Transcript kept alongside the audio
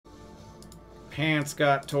Pants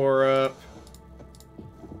got tore up.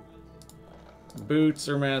 Boots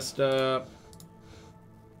are messed up.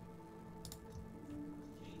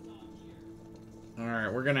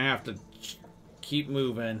 Alright, we're gonna have to keep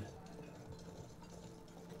moving.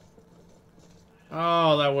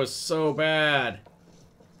 Oh, that was so bad.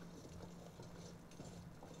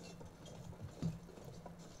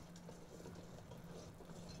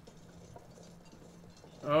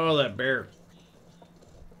 Oh, that bear.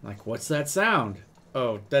 Like, what's that sound?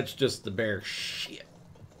 Oh, that's just the bear. Shit.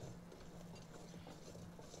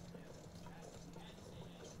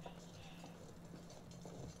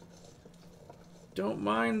 Don't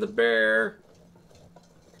mind the bear.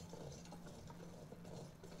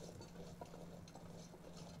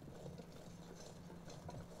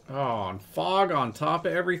 Oh, and fog on top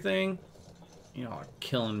of everything? You know,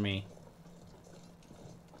 killing me.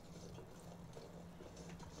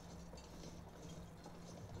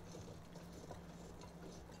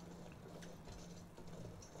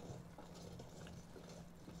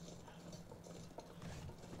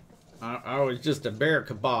 I was just a bear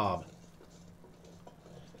kebab.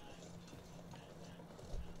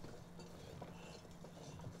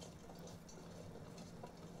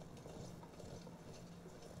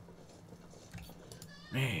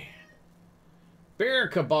 Man. Bear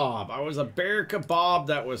kebab. I was a bear kebab.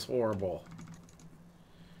 That was horrible.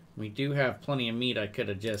 We do have plenty of meat I could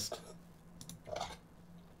have just...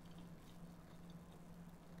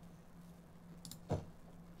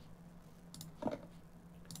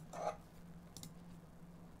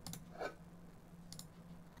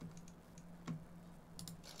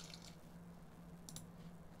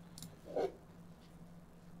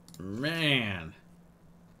 Man.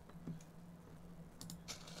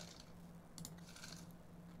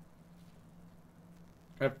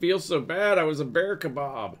 I feel so bad. I was a bear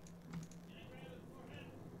kebab.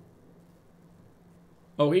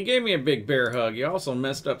 Oh, he gave me a big bear hug. He also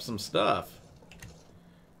messed up some stuff.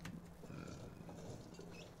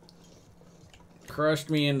 Crushed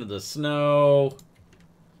me into the snow.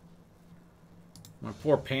 My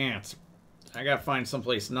poor pants. I gotta find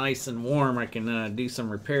someplace nice and warm I can do some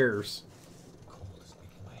repairs.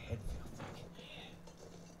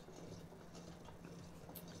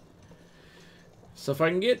 So if I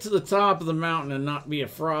can get to the top of the mountain and not be a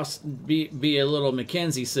be a little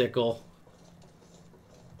Mackenzie sickle,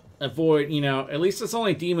 avoid, you know, at least it's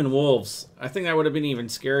only demon wolves. I think that would have been even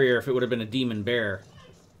scarier if it would have been a demon bear.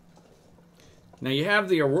 Now you have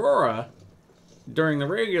the Aurora during the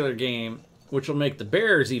regular game, which will make the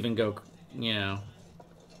bears even go, you know.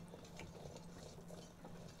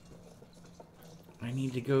 I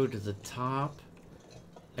need to go to the top.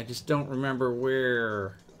 I just don't remember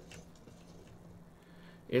where.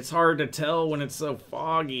 It's hard to tell when it's so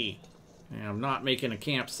foggy. And I'm not making a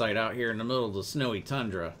campsite out here in the middle of the snowy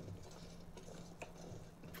tundra.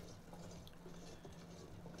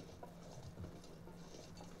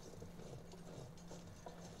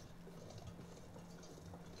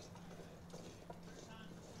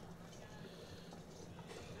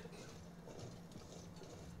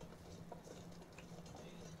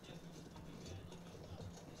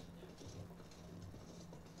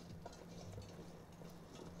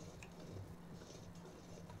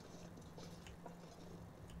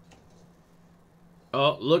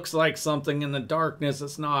 Oh, looks like something in the darkness.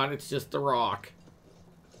 It's not. It's just the rock.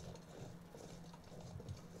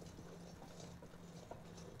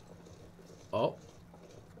 Oh.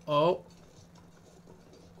 Oh.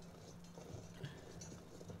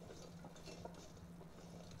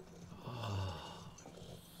 Oh.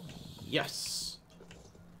 Yes.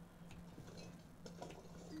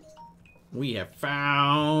 We have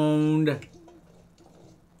found...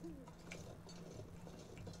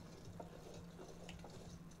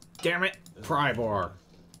 Damn it, Prybar.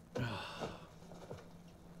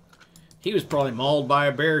 He was probably mauled by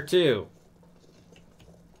a bear, too.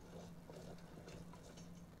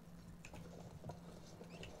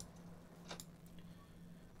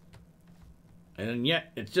 And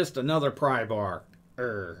yet, it's just another Prybar.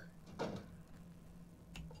 I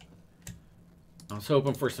was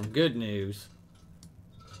hoping for some good news.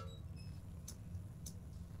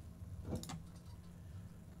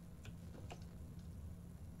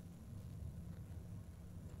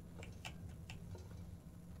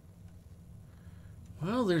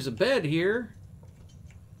 Well, there's a bed here.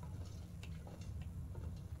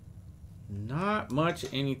 Not much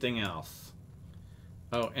anything else.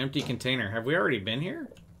 Oh, empty container. Have we already been here?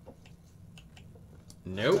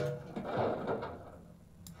 Nope.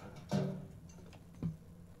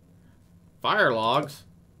 Fire logs.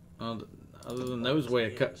 Other than those weigh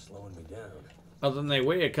a couple. Other than they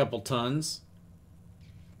weigh a couple tons.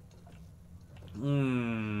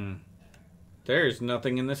 There's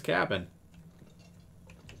nothing in this cabin.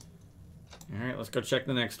 Alright, let's go check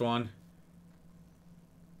the next one.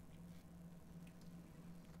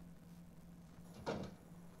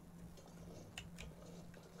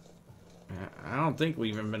 I don't think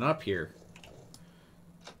we've even been up here.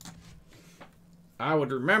 I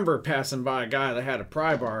would remember passing by a guy that had a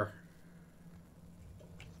pry bar.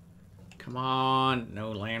 Come on,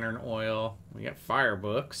 no lantern oil. We got fire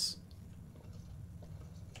books.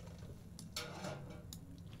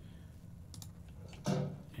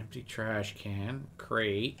 Empty trash can,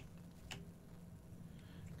 crate.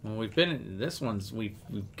 Well, we've been in this one's.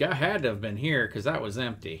 Had to have been here because that was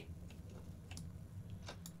empty.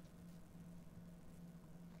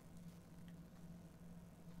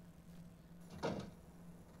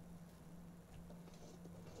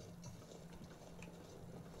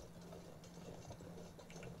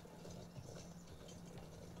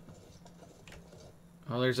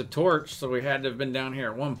 Well, there's a torch, so we had to have been down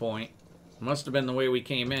here at one point. Must have been the way we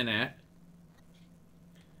came in at.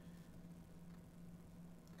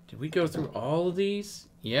 Did we go through all of these?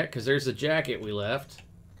 Yeah, because there's a jacket we left.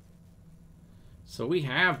 So we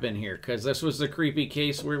have been here, because this was the creepy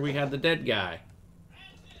case where we had the dead guy.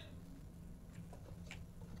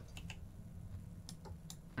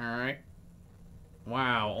 Alright.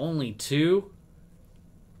 Wow, only 2?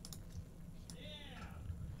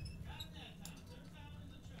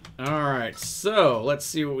 Alright, so let's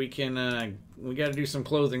see what we can, we gotta do some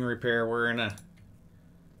clothing repair. We're in a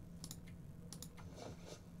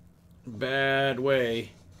bad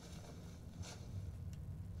way.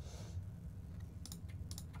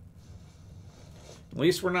 At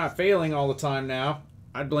least we're not failing all the time now.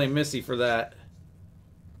 I'd blame Missy for that.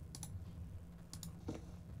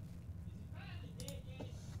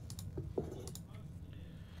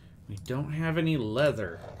 We don't have any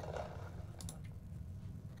leather.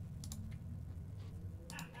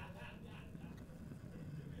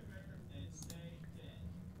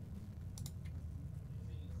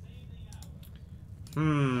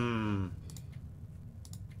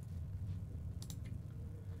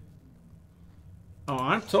 Oh,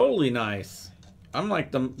 I'm totally nice. I'm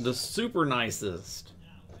like the super nicest.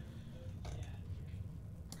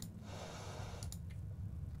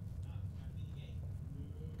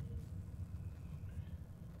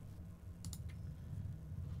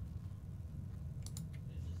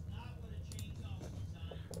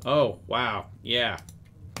 Oh, wow. Yeah.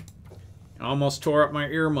 Almost tore up my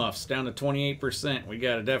earmuffs down to 28%. We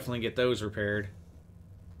gotta definitely get those repaired.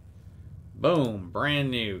 Boom. Brand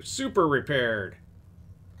new. Super repaired.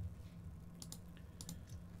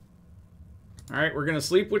 Alright, we're gonna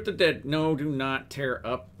sleep with the dead. No, do not tear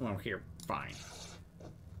up. Well, here. Fine.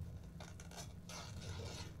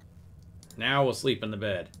 Now we'll sleep in the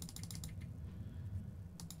bed.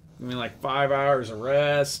 Give me like 5 hours of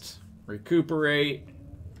rest. Recuperate.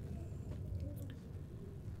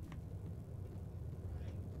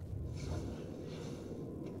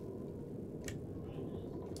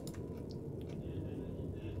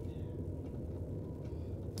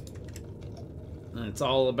 And it's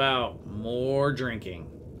all about more drinking.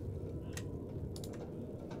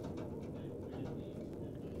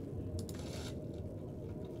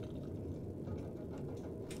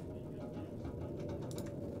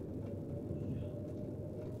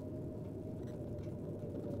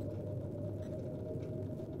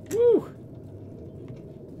 Woo!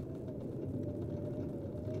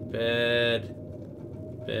 Bed.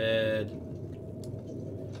 Bed.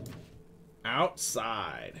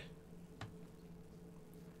 Outside.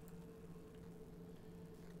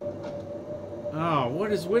 Oh,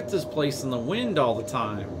 what is with this place in the wind all the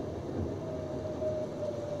time?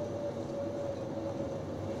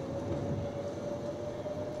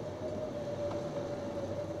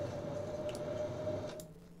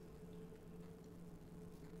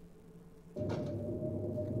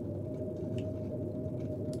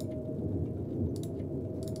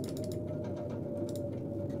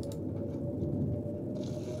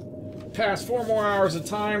 Past 4 more hours of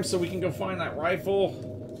time so we can go find that rifle.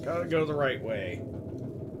 Gotta go the right way.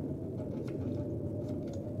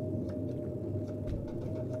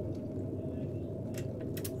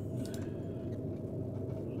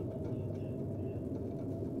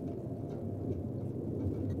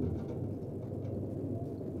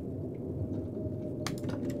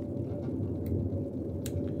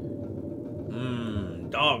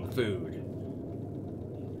 Dog food.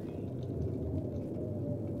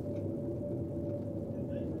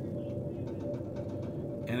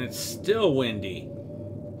 And it's still windy.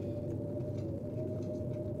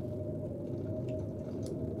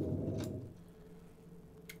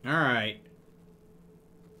 Alright.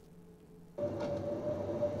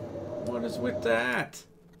 was with that?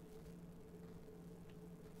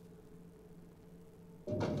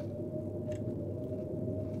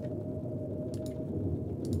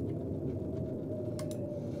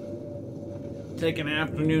 Take an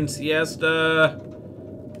afternoon siesta.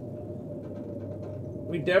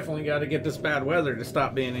 We definitely got to get this bad weather to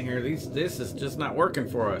stop being in here. This is just not working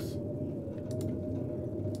for us.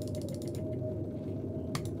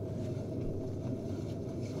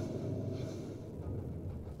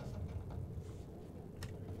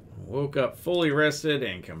 Woke up fully rested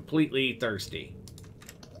and completely thirsty.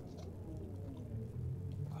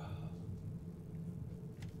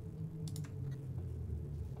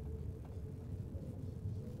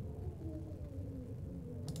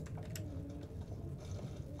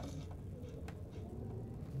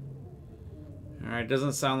 Alright,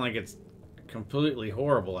 doesn't sound like it's completely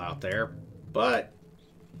horrible out there, but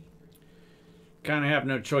kind of have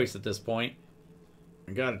no choice at this point.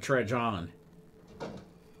 I gotta trudge on.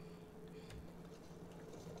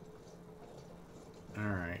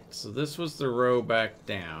 Alright, so this was the row back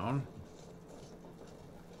down.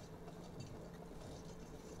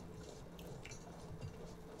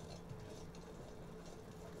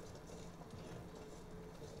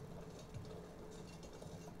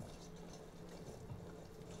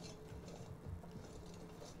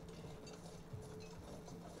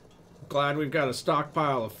 Glad we've got a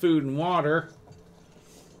stockpile of food and water.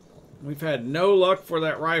 We've had no luck for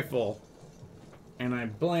that rifle, and I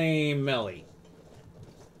blame Melly.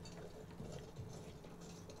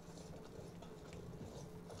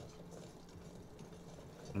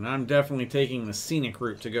 And I'm definitely taking the scenic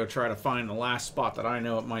route to go try to find the last spot that I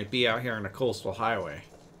know it might be out here on the coastal highway.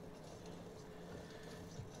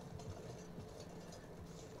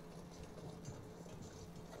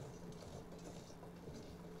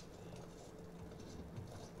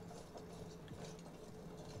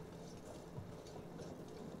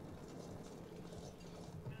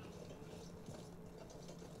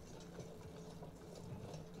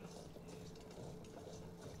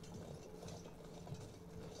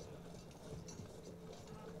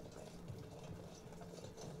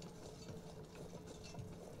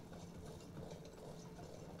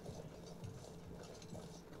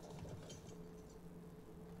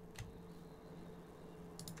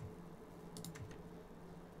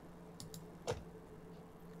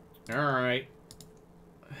 Alright.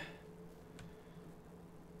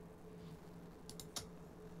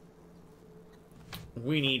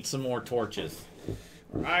 We need some more torches.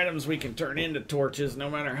 Or items we can turn into torches, no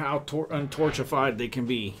matter how untorchified they can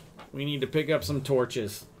be. We need to pick up some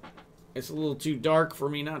torches. It's a little too dark for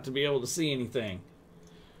me not to be able to see anything.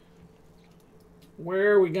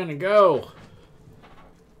 Where are we gonna go?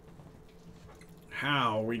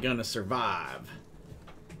 How are we gonna survive?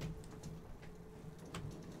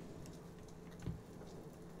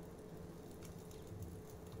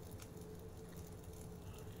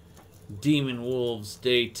 Demon Wolves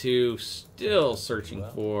Day 2, still searching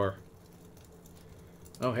for.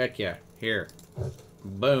 Oh, heck yeah. Here.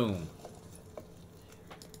 Boom.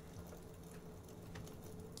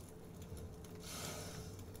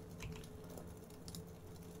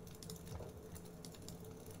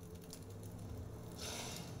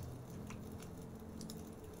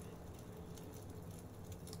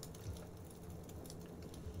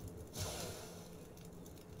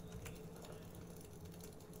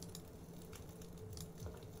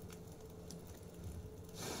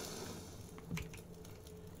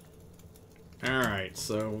 Alright,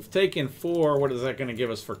 so we've taken 4. What is that going to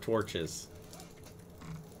give us for torches?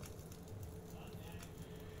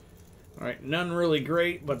 Alright, none really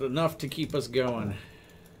great, but enough to keep us going.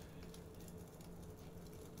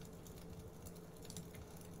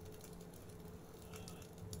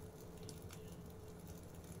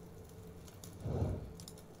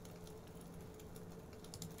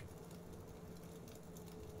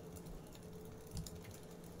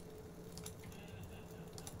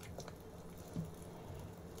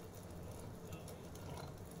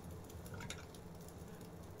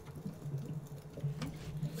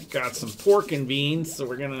 Got some pork and beans, so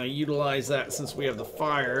we're going to utilize that since we have the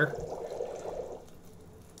fire.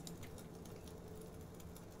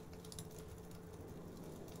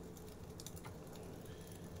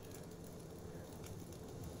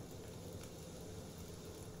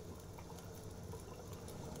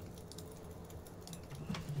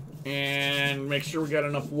 And make sure we got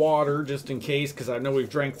enough water just in case, because I know we've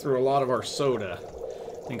drank through a lot of our soda.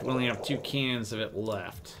 I think we only have 2 cans of it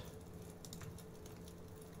left.